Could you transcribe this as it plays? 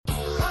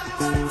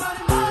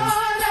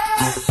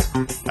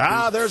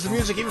There's the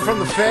music even from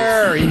the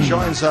fair. He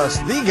joins us,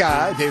 the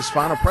guy, Dave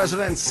Spano,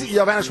 President and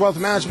CEO of Vanish Wealth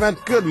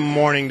Management. Good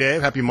morning,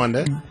 Dave. Happy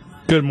Monday.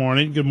 Good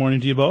morning. Good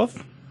morning to you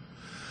both.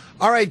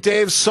 All right,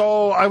 Dave.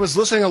 So I was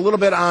listening a little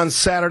bit on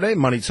Saturday,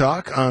 Money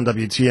Talk on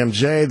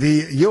WTMJ.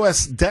 The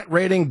U.S. debt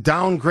rating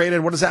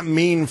downgraded. What does that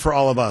mean for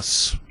all of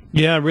us?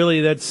 Yeah,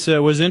 really, that's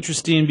was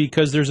interesting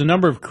because there's a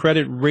number of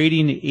credit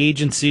rating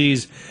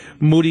agencies,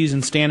 Moody's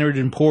and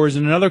Standard & Poor's,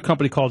 and another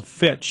company called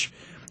Fitch.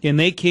 And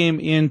they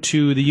came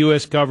into the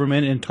U.S.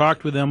 government and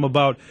talked with them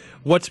about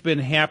what's been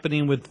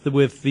happening with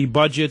the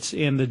budgets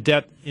and the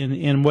debt.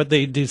 And what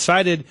they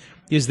decided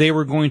is they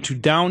were going to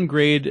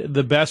downgrade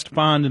the best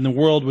bond in the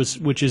world,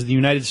 which is the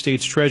United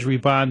States Treasury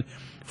bond,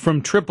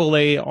 from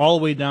AAA all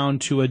the way down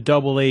to a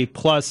AA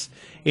plus.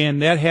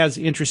 And that has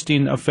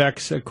interesting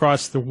effects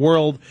across the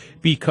world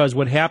because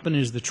what happened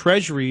is the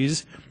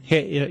treasuries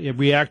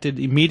reacted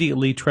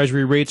immediately.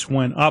 Treasury rates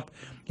went up.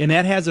 And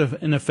that has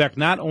an effect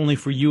not only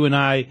for you and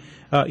I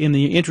in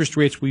the interest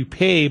rates we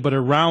pay, but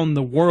around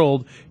the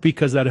world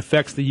because that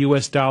affects the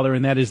U.S. dollar,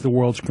 and that is the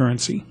world's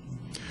currency.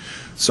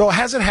 So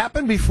has it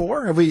happened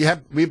before? We've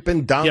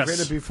been downgraded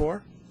Yes.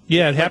 before?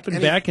 Yeah, it happened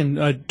back in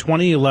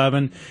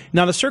 2011.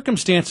 Now, the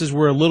circumstances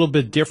were a little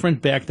bit different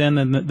back then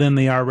than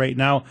they are right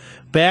now.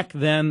 Back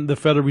then, the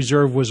Federal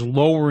Reserve was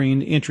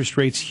lowering interest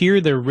rates. Here,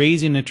 they're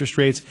raising interest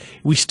rates.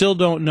 We still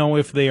don't know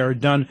if they are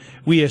done.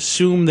 We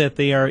assume that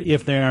they are.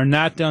 If they are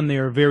not done, they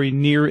are very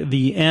near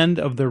the end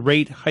of the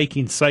rate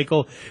hiking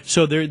cycle.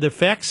 So the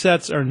fact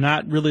sets are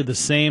not really the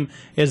same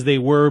as they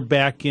were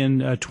back in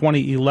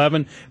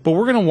 2011. But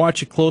we're going to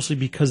watch it closely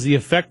because the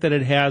effect that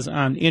it has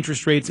on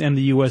interest rates and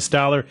the U.S.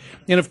 dollar,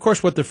 and of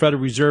course what the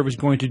Federal Reserve is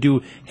going to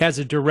do, has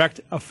a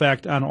direct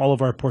effect on all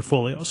of our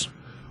portfolios.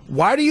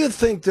 Why do you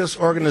think this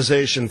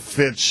organization,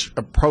 Fitch,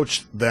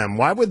 approached them?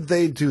 Why would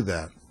they do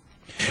that?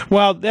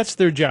 Well, that's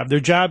their job. Their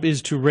job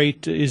is to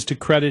rate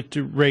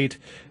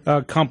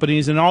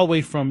companies, and all the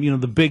way from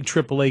the big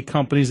AAA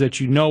companies that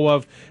you know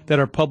of that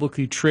are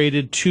publicly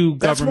traded to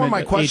government agencies. That's more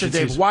my question,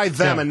 agencies. Dave. Why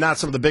them Yeah. and not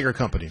some of the bigger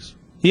companies?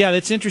 Yeah,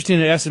 that's interesting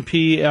that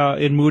S&P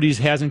and Moody's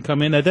hasn't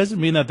come in. That doesn't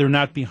mean that they're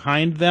not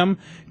behind them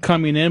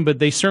coming in, but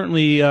they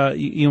certainly,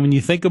 when you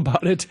think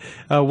about it,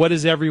 what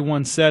has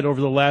everyone said over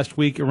the last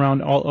week around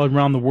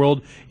the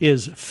world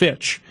is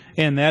Fitch.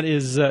 And that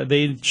is,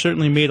 they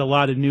certainly made a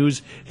lot of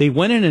news. They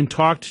went in and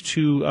talked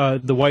to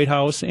the White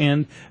House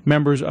and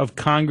members of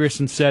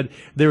Congress and said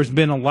there's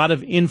been a lot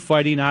of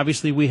infighting.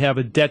 Obviously, we have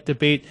a debt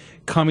debate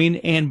coming.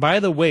 And by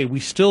the way, we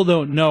still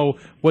don't know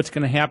what's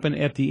going to happen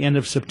at the end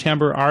of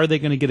September. Are they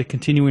going to get a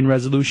continuing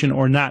resolution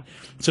or not?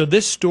 So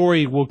this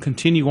story will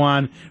continue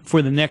on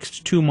for the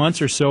next 2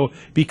 months or so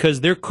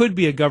because there could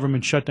be a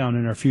government shutdown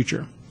in our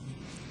future.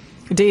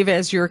 Dave,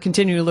 as you're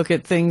continuing to look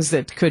at things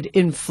that could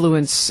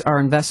influence our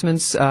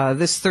investments,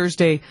 this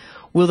Thursday,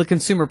 will the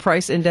Consumer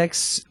Price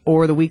Index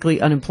or the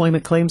weekly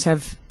unemployment claims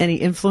have any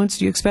influence,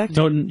 do you expect?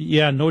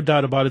 No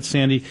doubt about it,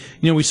 Sandy.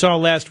 We saw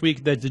last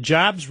week that the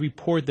jobs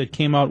report that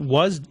came out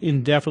was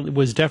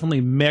definitely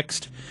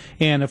mixed.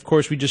 And, of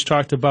course, we just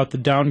talked about the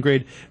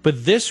downgrade.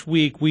 But this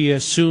week, we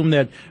assume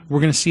that we're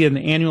going to see an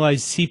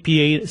annualized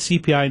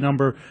CPI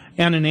number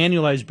on an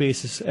annualized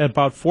basis at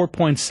about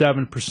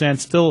 4.7%,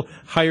 still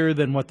higher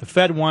than what the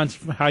Fed wants,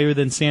 higher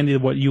than, Sandy,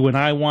 what you and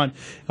I want.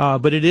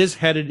 But it is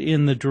headed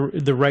in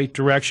the right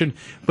direction.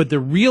 But the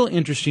real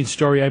interesting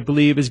story, I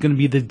believe, is going to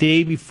be the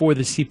day before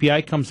the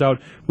CPI comes out,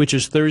 which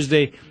is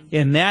Thursday,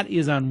 and that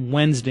is on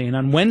Wednesday. And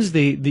on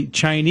Wednesday, the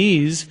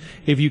Chinese,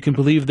 if you can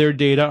believe their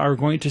data, are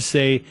going to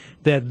say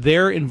that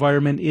their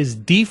environment is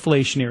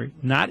deflationary,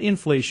 not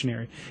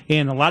inflationary.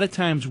 And a lot of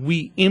times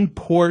we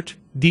import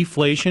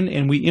deflation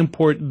and we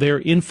import their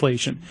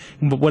inflation.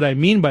 But what I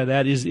mean by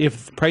that is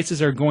if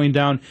prices are going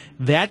down,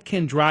 that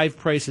can drive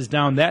prices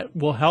down. That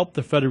will help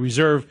the Federal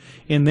Reserve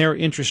in their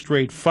interest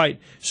rate fight.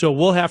 So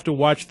we'll have to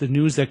watch the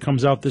news that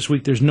comes out this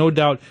week. There's no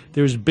doubt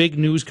there's big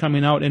news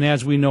coming out, and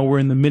as we know, we're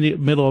in the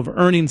middle of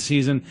earnings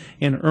season,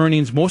 and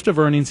most of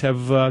earnings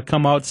have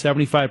come out,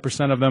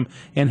 75% of them,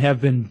 and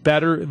have been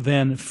better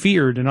than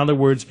feared. In other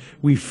words,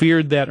 we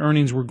feared that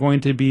earnings were going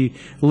to be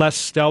less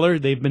stellar.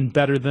 They've been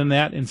better than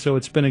that, and so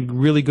it's been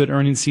a really good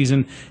earnings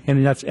season,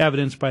 and that's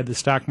evidenced by the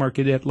stock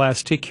market at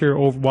last tick here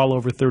well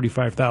over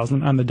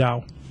 35,000 on the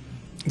Dow.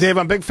 Dave,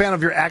 I'm a big fan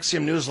of your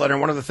Axiom newsletter, and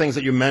one of the things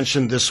that you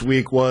mentioned this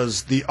week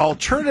was the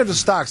alternative to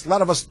stocks. A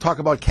lot of us talk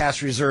about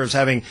cash reserves,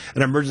 having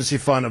an emergency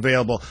fund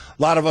available.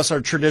 A lot of us are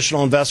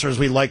traditional investors.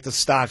 We like the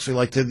stocks. We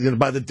like to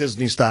buy the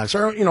Disney stocks,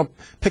 or,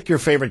 pick your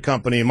favorite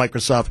company,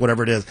 Microsoft,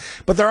 whatever it is.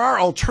 But there are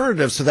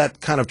alternatives to that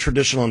kind of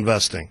traditional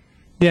investing.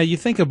 Yeah, you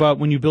think about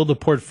when you build a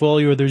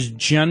portfolio, there's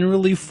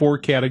generally 4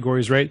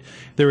 categories, right?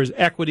 There is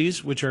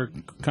equities, which are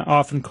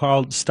often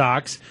called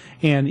stocks.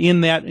 And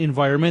in that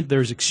environment,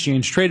 there's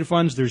exchange-traded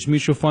funds, there's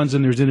mutual funds,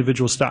 and there's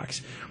individual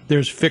stocks.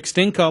 There's fixed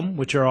income,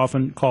 which are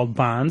often called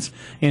bonds.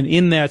 And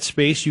in that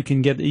space, you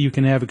can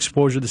have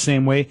exposure the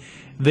same way.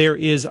 there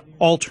is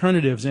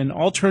alternatives, and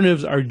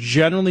alternatives are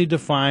generally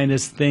defined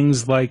as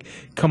things like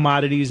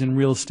commodities and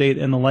real estate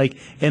and the like.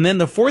 And then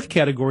the fourth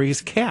category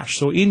is cash.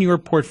 So in your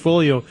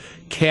portfolio,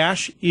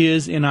 cash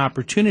is an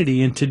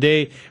opportunity, and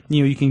today,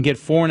 you can get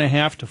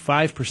 4.5% to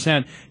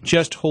 5%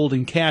 just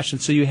holding cash.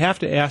 And so you have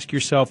to ask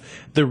yourself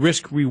the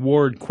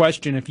risk-reward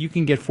question. If you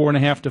can get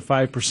 4.5% to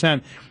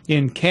 5%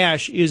 in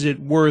cash, is it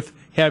worth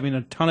having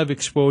a ton of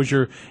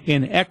exposure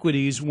in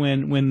equities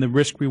when the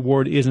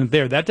risk-reward isn't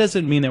there? That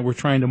doesn't mean that we're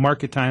trying to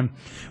market time.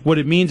 What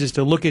it means is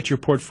to look at your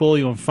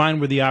portfolio and find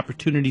where the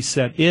opportunity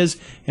set is,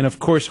 and of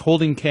course,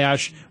 holding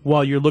cash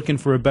while you're looking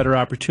for a better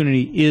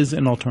opportunity is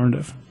an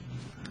alternative.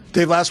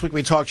 Dave, last week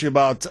we talked to you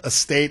about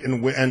estate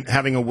and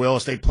having a will,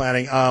 estate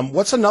planning.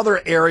 What's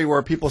another area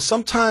where people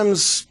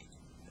sometimes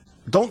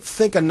don't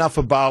think enough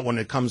about when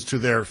it comes to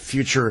their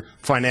future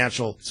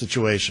financial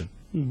situation?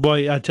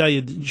 Boy, I tell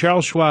you,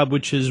 Charles Schwab,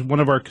 which is one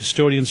of our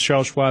custodians,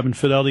 Charles Schwab and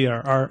Fidelity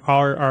are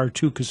our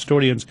two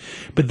custodians.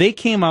 But they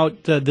came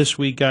out this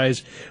week,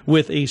 guys,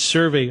 with a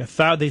survey.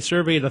 They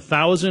surveyed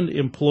 1,000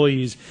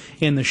 employees,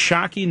 and the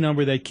shocking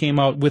number that came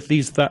out with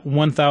these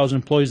 1,000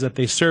 employees that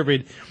they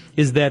surveyed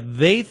is that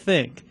they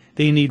think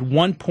they need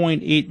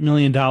 $1.8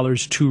 million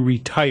to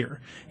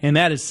retire. And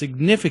that is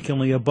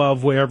significantly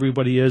above where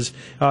everybody is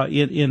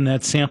in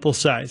that sample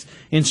size.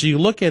 And so you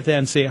look at that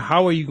and say,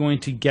 how are you going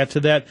to get to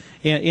that?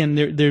 And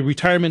their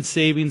retirement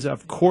savings,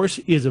 of course,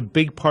 is a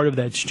big part of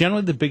that. It's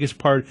generally the biggest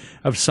part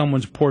of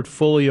someone's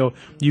portfolio.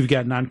 You've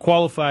got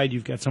non-qualified,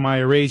 you've got some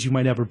IRAs, you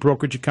might have a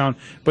brokerage account,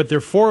 but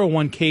their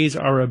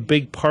 401ks are a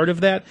big part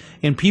of that.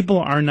 And people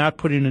are not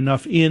putting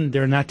enough in.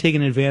 They're not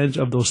taking advantage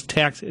of those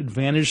tax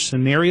advantage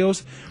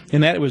scenarios.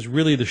 And that was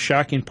really the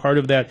shocking part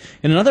of that.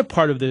 And another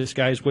part of this,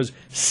 guys, was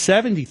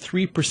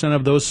 73%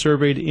 of those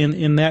surveyed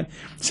in that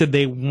said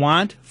they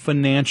want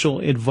financial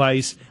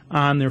advice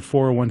on their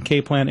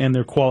 401k plan and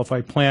their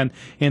qualified plan,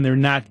 and they're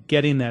not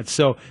getting that.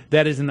 So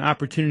that is an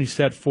opportunity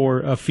set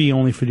for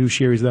fee-only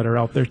fiduciaries that are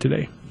out there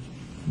today.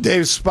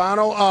 Dave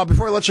Spano,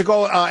 before I let you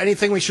go,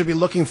 anything we should be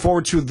looking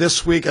forward to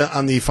this week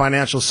on the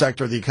financial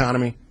sector of the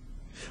economy?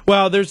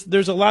 Well,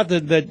 there's a lot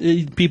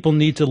that people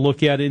need to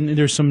look at, and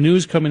there's some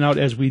news coming out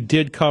as we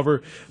did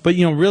cover. But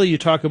really, you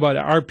talk about,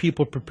 are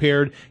people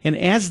prepared? And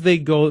as they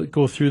go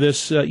through this,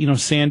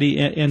 Sandy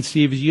and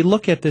Steve, you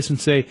look at this and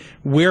say,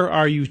 where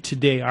are you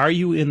today? Are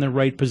you in the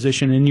right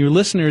position? And your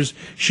listeners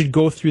should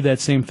go through that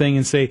same thing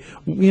and say,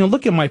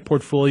 look at my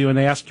portfolio and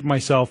ask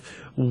myself,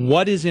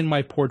 what is in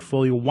my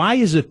portfolio? Why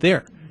is it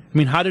there? I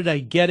mean, how did I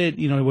get it?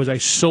 Was I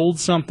sold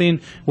something?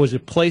 Was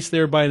it placed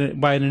there by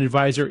an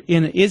advisor?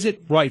 And is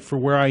it right for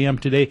where I am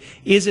today?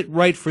 Is it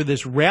right for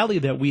this rally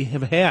that we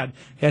have had,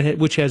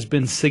 which has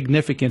been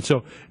significant?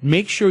 So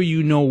make sure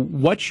you know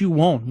what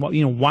you own.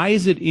 Why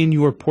is it in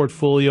your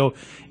portfolio,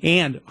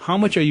 and how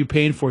much are you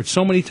paying for it?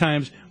 So many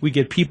times we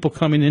get people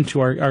coming into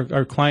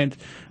our client,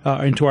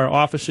 into our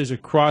offices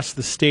across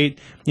the state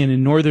and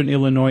in northern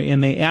Illinois,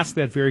 and they ask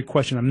that very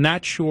question. I'm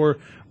not sure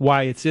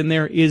why it's in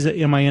there.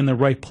 Am I in the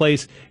right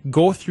place?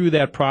 Go through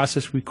that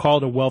process. We call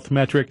it a wealth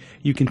metric.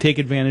 You can take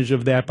advantage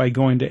of that by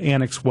going to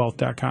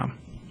annexwealth.com.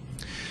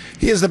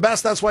 He is the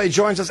best. That's why he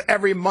joins us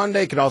every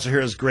Monday. You can also hear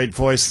his great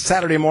voice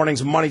Saturday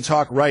mornings, Money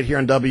Talk, right here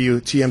on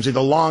WTMZ,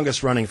 the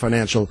longest-running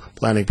financial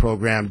planning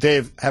program.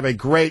 Dave, have a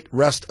great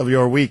rest of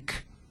your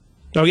week.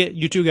 Okay,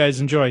 you too,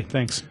 guys. Enjoy.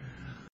 Thanks.